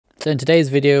So in today's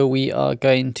video, we are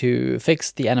going to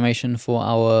fix the animation for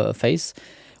our face.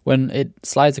 When it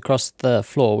slides across the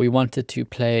floor, we want it to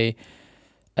play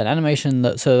an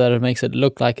animation so that it makes it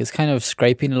look like it's kind of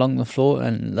scraping along the floor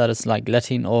and that it's like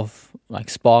letting off like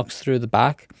sparks through the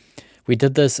back. We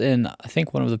did this in, I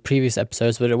think, one of the previous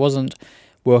episodes, but it wasn't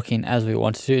working as we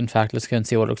wanted to. In fact, let's go and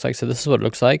see what it looks like. So this is what it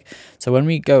looks like. So when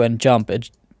we go and jump, it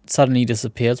suddenly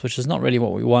disappears, which is not really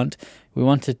what we want. We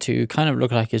want it to kind of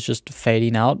look like it's just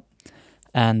fading out,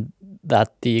 and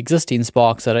that the existing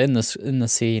sparks that are in the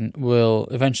scene will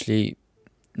eventually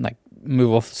like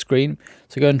move off the screen.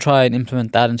 So go and try and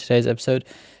implement that in today's episode.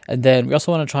 And then we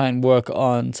also want to try and work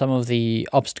on some of the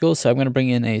obstacles. So I'm going to bring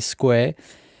in a square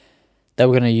that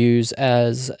we're going to use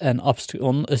as an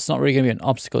obstacle. It's not really going to be an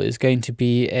obstacle, it's going to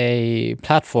be a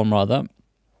platform rather.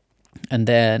 And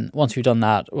then once we've done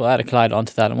that, we'll add a collider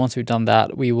onto that, and once we've done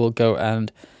that, we will go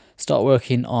and start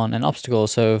working on an obstacle.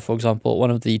 So for example, one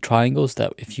of the triangles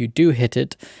that if you do hit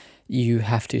it, you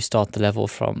have to start the level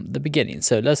from the beginning.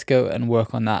 So let's go and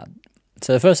work on that.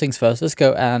 So first things first, let's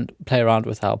go and play around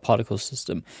with our particle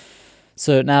system.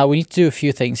 So now we need to do a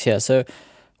few things here. So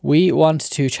we want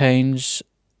to change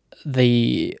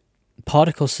the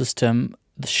particle system,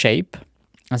 the shape,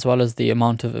 as well as the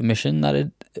amount of emission that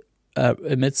it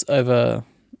emits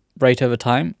rate over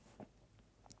time.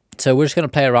 So we're just going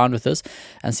to play around with this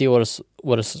and see what it's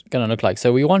going to look like.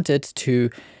 So we want it to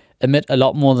emit a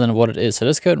lot more than what it is. So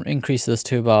let's go and increase this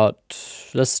to about,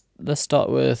 let's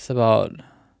start with about,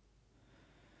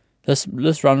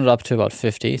 let's round it up to about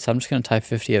 50. So I'm just going to type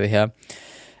 50 over here.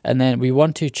 And then we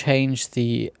want to change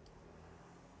the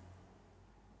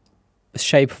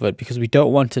shape of it because we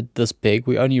don't want it this big.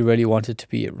 We only really want it to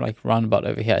be like round about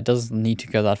over here. It doesn't need to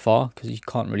go that far because you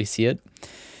can't really see it.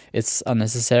 It's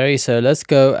unnecessary. So let's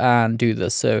go and do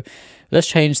this. So let's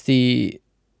change the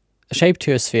shape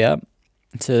to a sphere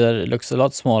so that it looks a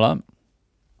lot smaller.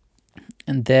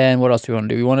 And then what else do we want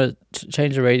to do? We want to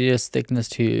change the radius thickness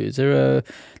to 0.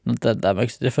 Not that that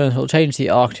makes a difference. We'll change the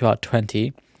arc to about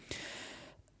 20.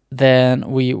 Then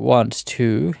we want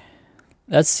to,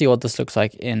 let's see what this looks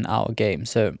like in our game.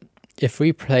 So if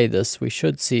we play this, we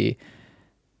should see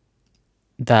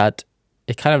that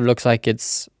it kind of looks like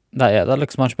it's, that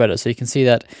looks much better. So you can see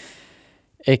that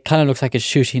it kind of looks like it's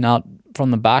shooting out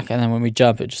from the back, and then when we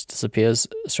jump, it just disappears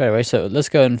straight away. So let's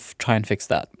go and try and fix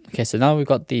that. Okay, so now we've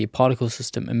got the particle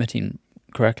system emitting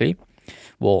correctly.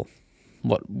 Well,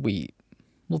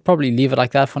 we'll probably leave it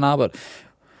like that for now, but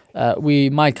we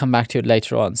might come back to it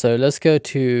later on. So let's go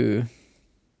to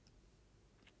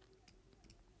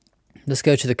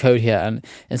the code here, and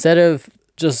instead of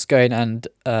just going and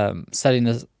setting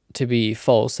this to be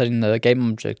false, setting the game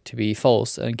object to be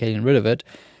false and getting rid of it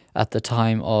at the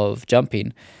time of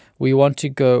jumping, we want to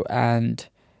go and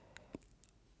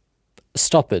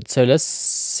stop it. So let's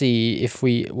see if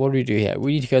what do we do here?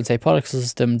 We need to go and say particle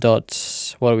system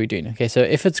dot, what are we doing? Okay, so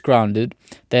if it's grounded,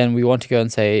 then we want to go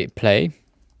and say play.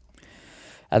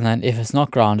 And then if it's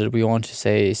not grounded, we want to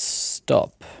say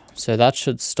stop. So that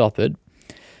should stop it.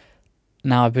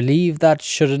 Now I believe that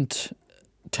shouldn't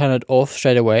turn it off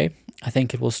straight away. I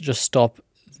think it will just stop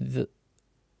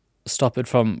it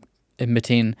from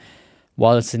emitting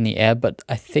while it's in the air, but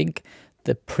I think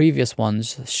the previous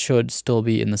ones should still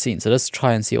be in the scene. So let's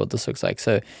try and see what this looks like.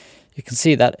 So you can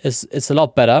see that it's a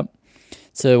lot better.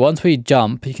 So once we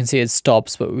jump, you can see it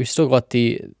stops, but we've still got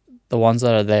the ones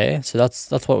that are there. So that's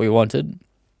what we wanted.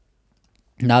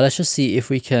 Now let's just see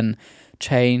if we can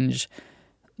change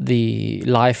the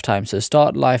lifetime. So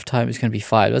start lifetime is going to be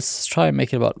 5. Let's try and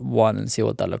make it about 1 and see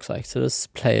what that looks like. So let's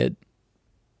play it.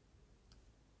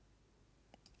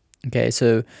 Okay,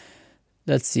 so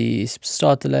let's see,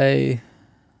 start delay.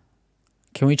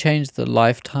 Can we change the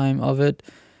lifetime of it?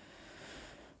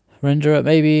 Render it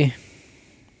maybe.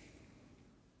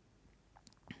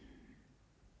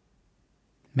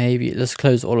 Maybe let's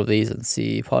close all of these and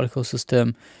see particle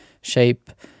system,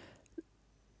 shape,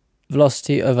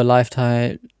 velocity over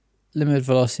lifetime, limit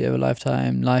velocity over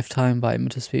lifetime, lifetime by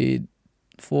emitter speed,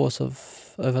 force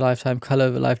over lifetime, color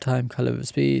over lifetime, color over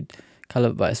speed,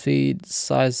 color by speed,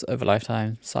 size over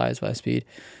lifetime, size by speed.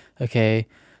 Okay,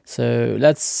 so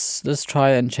let's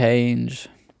try and change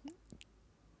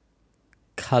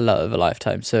color over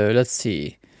lifetime. So let's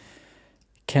see,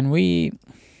 can we,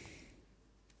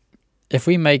 if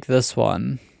we make this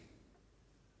one,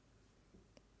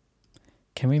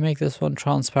 can we make this one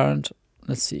transparent?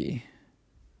 Let's see.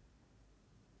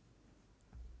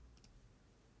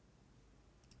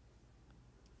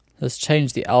 Let's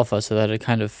change the alpha so that it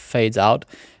kind of fades out,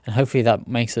 and hopefully that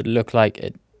makes it look like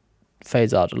it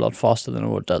fades out a lot faster than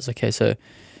what it does. Okay, so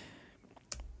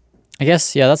I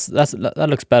guess, yeah, that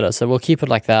looks better. So we'll keep it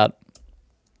like that.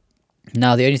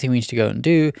 Now, the only thing we need to go and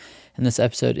do in this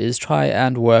episode is try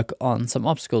and work on some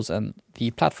obstacles and the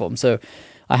platform. So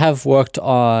I have worked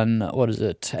on, what is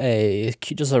it,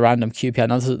 just a random cube here.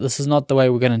 Now, this is not the way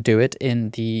we're going to do it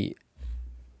in the,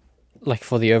 like,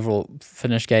 for the overall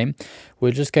finished game.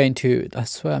 We're just going to, I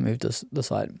swear I moved this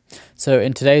side. So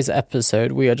in today's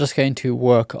episode, we are just going to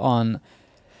work on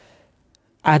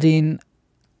adding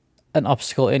an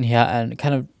obstacle in here and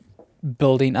kind of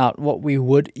building out what we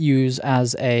would use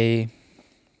as a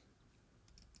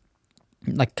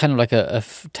kind of like a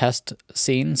test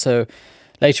scene. So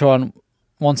later on,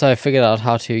 once I figured out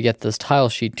how to get this tile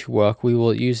sheet to work, we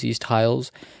will use these tiles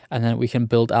and then we can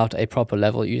build out a proper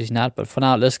level using that. But for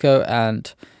now, let's go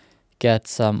and get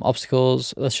some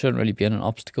obstacles. This shouldn't really be in an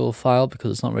obstacle file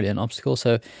because it's not really an obstacle.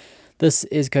 So this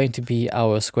is going to be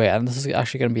our square, and this is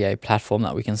actually going to be a platform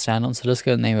that we can stand on. So let's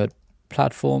go and name it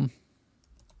platform.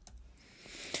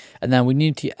 And then we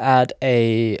need to add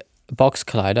a box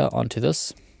collider onto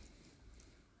this.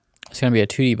 It's going to be a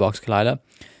 2D box collider.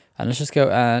 And let's just go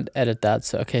and edit that.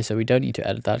 So, okay, so we don't need to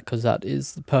edit that because that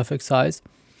is the perfect size.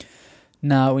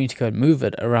 Now we need to go and move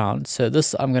it around. So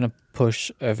this I'm going to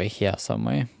push over here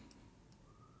somewhere.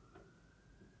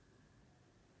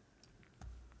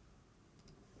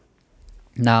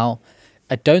 Now,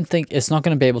 I don't think it's not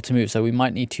going to be able to move, so we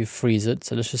might need to freeze it.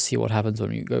 So let's just see what happens when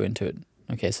we go into it.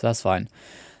 Okay, so that's fine.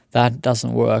 That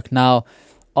doesn't work. Now,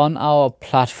 on our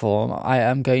platform, I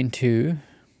am going to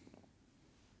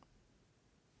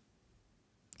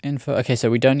okay,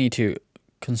 so we don't need to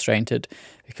constrain it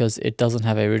because it doesn't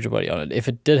have a rigid body on it. If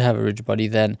it did have a rigid body,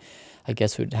 then I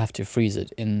guess we'd have to freeze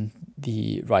it in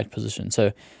the right position.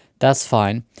 So that's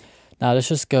fine. Now let's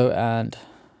just go and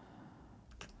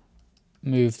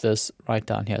move this right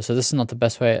down here. So this is not the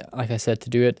best way, like I said, to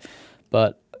do it,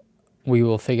 but we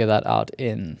will figure that out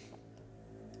in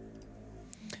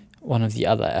one of the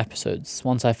other episodes.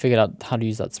 Once I figured out how to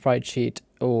use that sprite sheet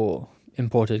or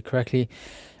import it correctly,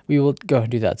 we will go and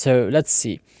do that. So let's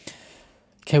see.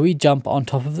 Can we jump on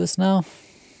top of this now?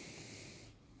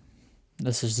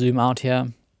 Let's just zoom out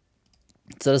here.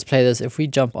 So let's play this. If we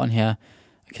jump on here,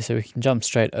 okay, so we can jump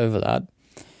straight over that.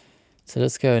 So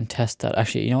let's go and test that.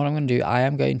 Actually, you know what I'm going to do? I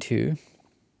am going to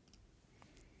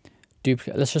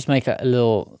duplicate. Let's just make a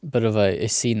little bit of a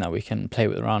scene that we can play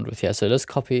around with here. So let's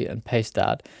copy and paste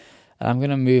that. And I'm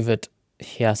going to move it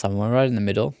here somewhere right in the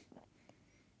middle,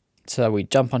 so that we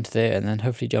jump onto there and then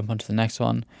hopefully jump onto the next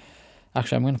one.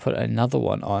 Actually, I'm going to put another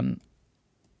one on.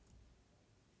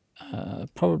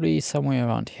 Probably somewhere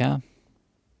around here.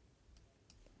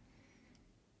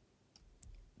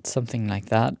 Something like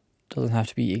that. Doesn't have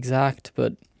to be exact,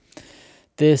 but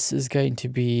this is going to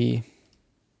be,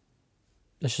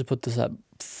 let's just put this at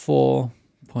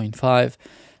 4.5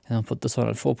 and I'll put this one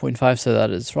at 4.5 so that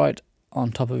it's right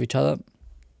on top of each other.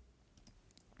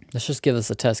 Let's just give this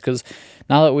a test, because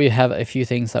now that we have a few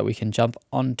things that we can jump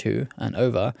onto and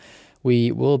over,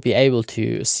 we will be able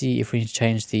to see if we need to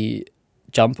change the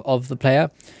jump of the player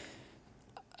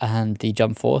and the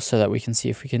jump force so that we can see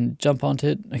if we can jump onto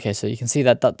it. Okay, so you can see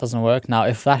that that doesn't work. Now,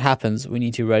 if that happens, we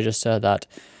need to register that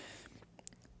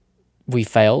we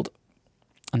failed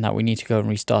and that we need to go and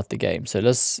restart the game. So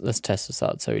let's test this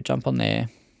out. So we jump on there.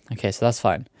 Okay, so that's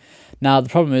fine. Now, the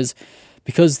problem is,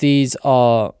 because these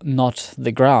are not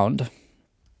the ground,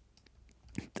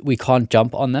 we can't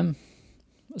jump on them.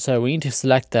 So we need to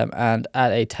select them and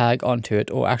add a tag onto it,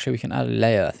 or actually we can add a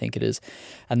layer, I think it is.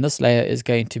 And this layer is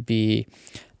going to be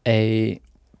a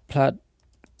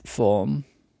platform.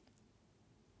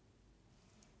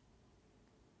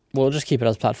 We'll just keep it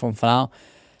as platform for now.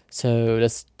 So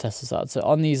let's test this out. So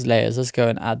on these layers, let's go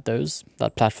and add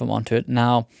that platform onto it.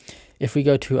 Now, if we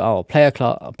go to our player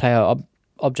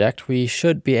object, we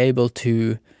should be able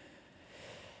to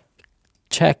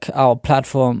check our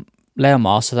platform layer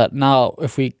mask, so that now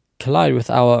if we collide with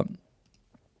our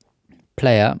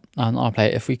player,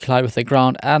 if we collide with the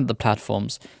ground and the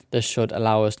platforms, this should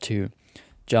allow us to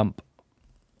jump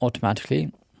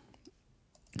automatically,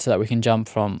 so that we can jump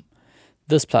from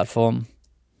this platform,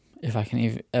 if I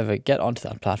can ever get onto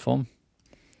that platform.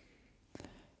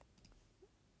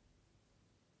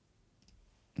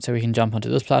 So we can jump onto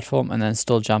this platform and then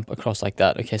still jump across like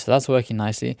that. Okay, so that's working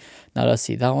nicely. Now let's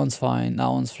see, that one's fine, that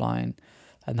one's fine,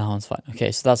 and that one's fine.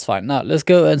 Okay, so that's fine. Now let's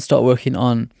go and start working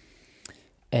on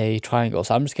a triangle.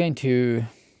 So I'm just going to,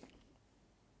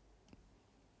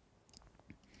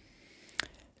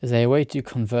 is there a way to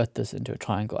convert this into a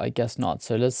triangle? I guess not.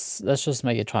 So let's just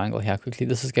make a triangle here quickly.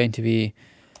 This is going to be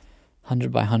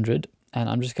 100 by 100, and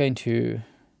I'm just going to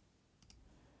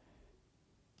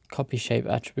copy shape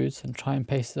attributes and try and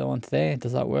paste it onto there.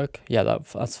 Does that work? Yeah,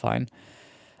 that's fine.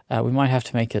 We might have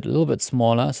to make it a little bit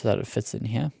smaller so that it fits in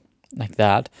here, like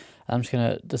that. I'm just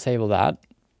going to disable that.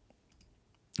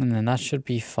 And then that should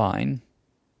be fine.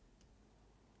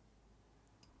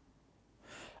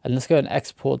 And let's go and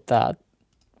export that.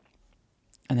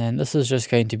 And then this is just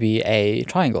going to be a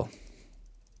triangle.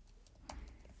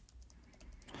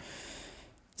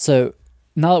 So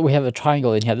now that we have a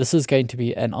triangle in here, this is going to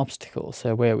be an obstacle.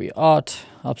 So where we are,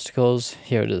 obstacles,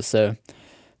 here it is. So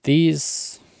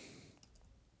these,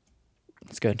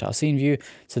 let's go into our scene view.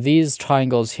 So these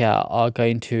triangles here are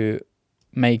going to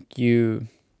make you,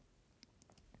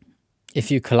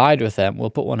 if you collide with them, we'll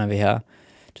put one over here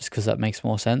just because that makes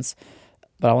more sense.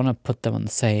 But I want to put them on the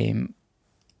same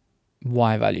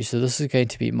y value. So this is going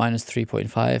to be minus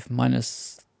 3.5,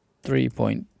 minus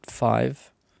 3.5.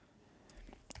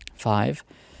 5.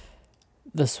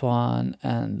 This one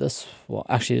and this one.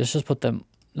 Actually, let's just put them.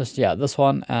 This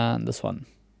one and this one.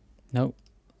 Nope,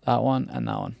 that one and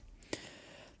that one.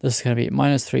 This is going to be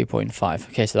minus 3.5.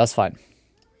 Okay, so that's fine.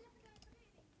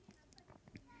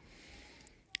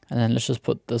 And then let's just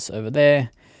put this over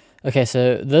there. Okay,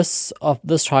 so this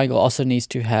triangle also needs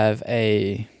to have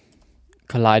a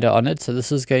collider on it. So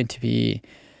this is going to be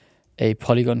a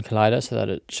polygon collider so that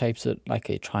it shapes it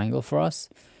like a triangle for us,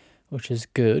 which is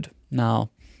good. Now,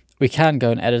 we can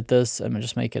go and edit this and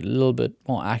just make it a little bit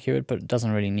more accurate, but it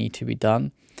doesn't really need to be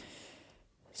done.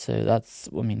 So that's,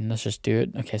 I mean, let's just do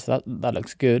it. Okay, so that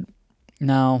looks good.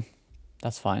 Now,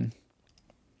 that's fine.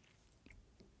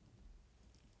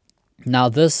 Now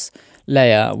this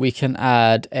layer, we can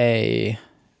add a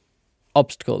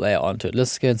obstacle layer onto it.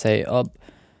 Let's go and say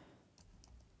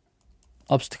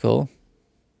obstacle.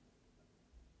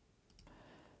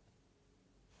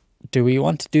 Do we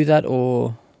want to do that,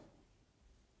 or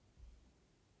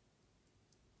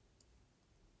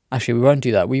actually we won't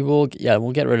do that. We will, yeah,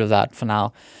 we'll get rid of that for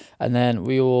now, and then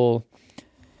we will.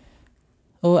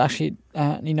 Oh, actually,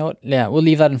 you know what? Yeah, we'll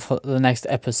leave that in for the next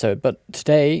episode. But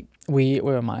today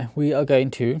where am I? We are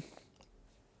going to. You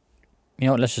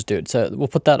know what? Let's just do it. So we'll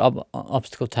put that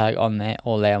obstacle tag on there,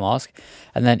 or layer mask,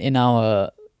 and then in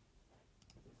our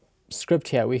script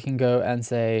here we can go and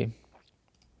say,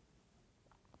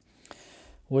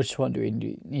 which one do we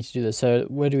need to do this? So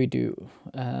where do we do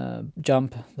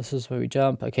jump? This is where we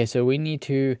jump. Okay, so we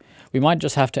might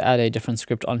just have to add a different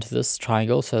script onto this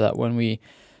triangle so that when we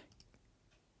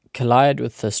collide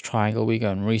with this triangle, we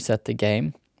go and reset the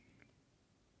game.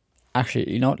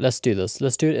 Actually, you know what? Let's do this.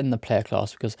 Let's do it in the player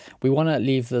class because we want to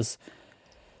leave this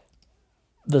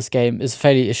game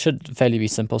it should fairly be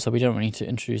simple, so we don't need to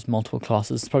introduce multiple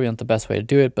classes. It's probably not the best way to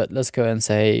do it, but let's go and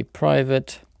say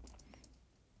private.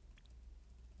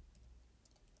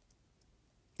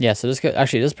 Yeah, so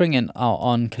let's bring in our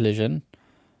on collision.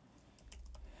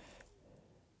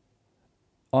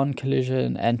 On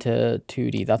collision, enter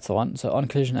 2D, that's the one. So on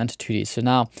collision, enter 2D. So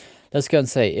now let's go and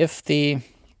say if the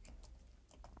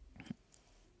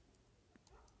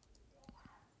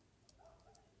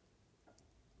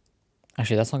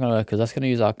actually that's not going to work because that's going to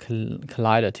use our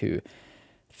collider to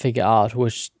figure out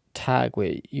which tag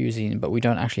we're using, but we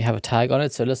don't actually have a tag on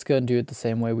it. So let's go and do it the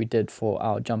same way we did for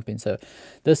our jumping. So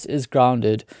this is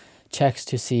grounded, checks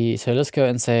to see. So let's go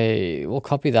and say we'll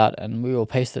copy that and we will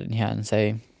paste it in here and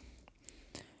say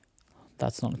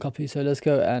that's not a copy. So let's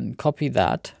go and copy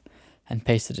that and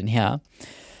paste it in here.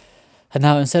 And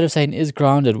now instead of saying is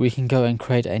grounded, we can go and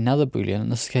create another boolean,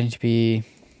 and this is going to be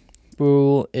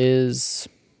bool is,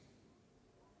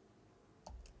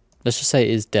 let's just say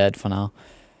is dead for now.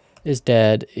 Is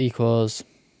dead equals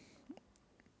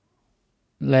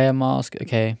layer mask.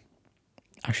 Okay,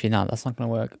 actually no, that's not going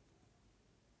to work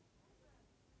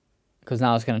because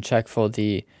now it's going to check for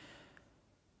the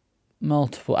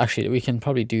multiple. Actually, we can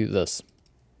probably do this.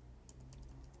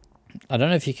 I don't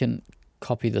know if you can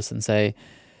copy this and say,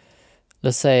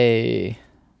 let's say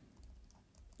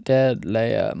dead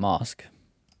layer mask,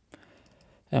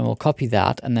 and we'll copy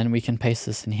that, and then we can paste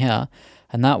this in here,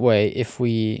 and that way if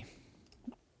we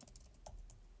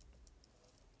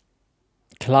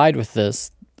collide with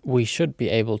this, we should be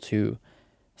able to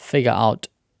figure out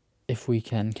if we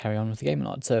can carry on with the game or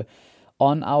not. So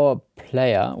on our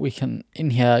player, we can in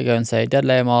here go and say dead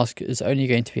layer mask is only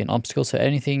going to be an obstacle. So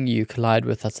anything you collide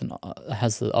with that's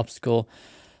has the obstacle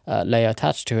layer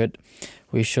attached to it,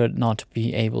 we should not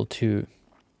be able to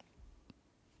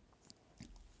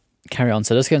carry on.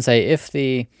 So let's go and say if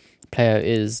the player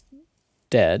is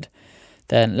dead,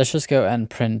 then let's just go and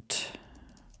print.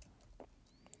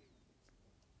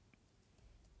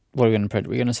 What are we going to print?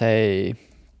 We're going to say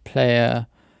player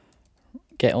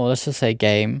get, or let's just say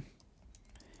game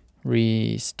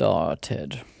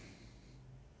restarted.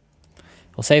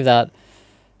 We'll save that,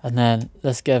 and then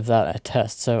let's give that a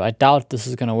test. So I doubt this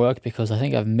is going to work because I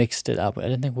think I've mixed it up. I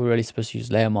didn't think we're really supposed to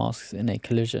use layer masks in a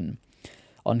collision,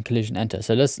 on collision enter.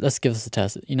 So let's give this a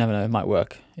test. You never know, it might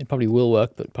work. It probably will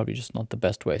work, but probably just not the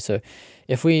best way. So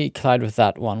if we collide with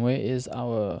that one, where is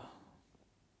our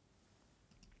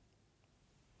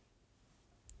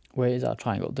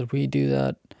triangle? Did we do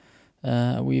that?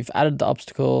 We've added the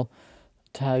obstacle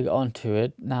tag onto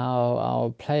it. Now our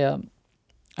player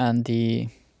and the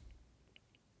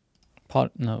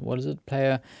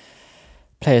player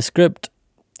script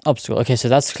obstacle. Okay, so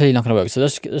that's clearly not going to work. So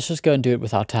let's just go and do it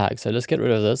with our tag. So let's get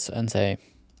rid of this and say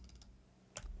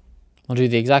we'll do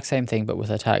the exact same thing but with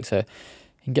a tag. So you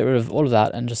can get rid of all of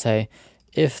that and just say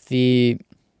if the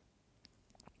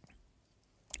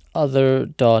other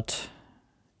dot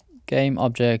game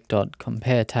object dot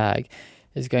compare tag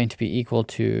is going to be equal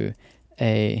to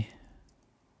a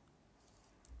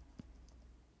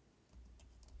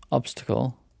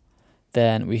obstacle,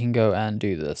 then we can go and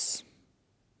do this.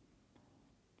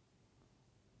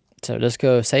 So let's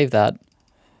go save that,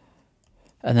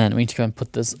 and then we need to go and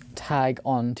put this tag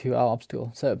onto our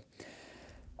obstacle. So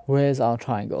where's our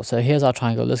triangle? So here's our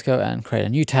triangle. Let's go and create a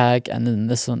new tag, and then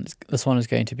this one is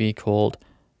going to be called,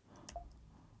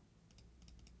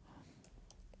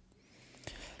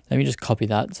 let me just copy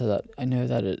that so that I know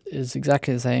that it is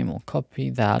exactly the same. We'll copy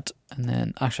that, and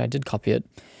then actually I did copy it.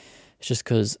 It's just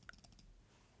because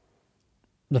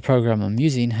the program I'm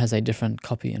using has a different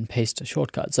copy and paste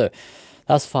shortcut. So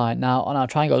that's fine. Now on our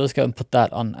triangle, let's go and put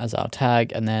that on as our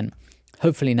tag, and then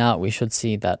hopefully now we should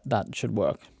see that that should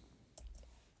work.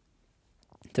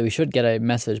 So we should get a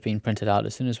message being printed out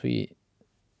as soon as we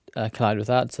collide with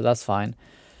that. So that's fine.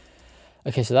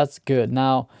 Okay, so that's good.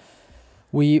 Now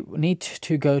we need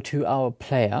to go to our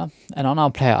player, and on our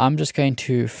player, I'm just going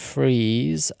to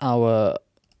freeze our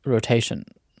rotation.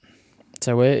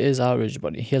 So where is our rigid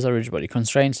body? Here's our rigid body.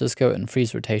 Constraints, let's go and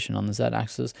freeze rotation on the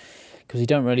Z-axis because we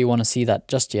don't really want to see that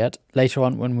just yet. Later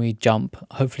on when we jump,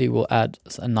 hopefully we'll add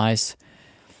a nice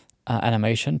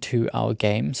animation to our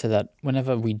game so that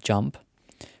whenever we jump,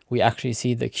 we actually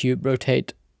see the cube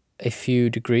rotate a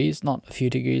few degrees. Not a few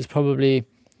degrees, probably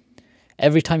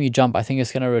every time you jump, I think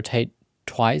it's going to rotate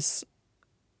twice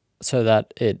so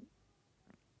that it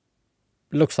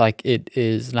looks like it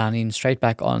is landing straight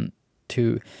back on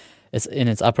to it's in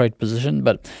its upright position.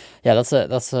 But yeah,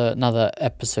 that's another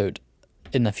episode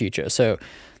in the future. So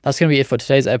that's going to be it for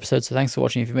today's episode. So thanks for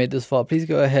watching. If you made this far, please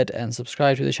go ahead and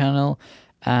subscribe to the channel,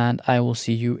 and I will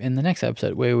see you in the next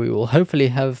episode where we will hopefully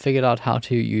have figured out how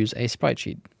to use a sprite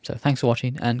sheet. So thanks for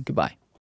watching, and goodbye.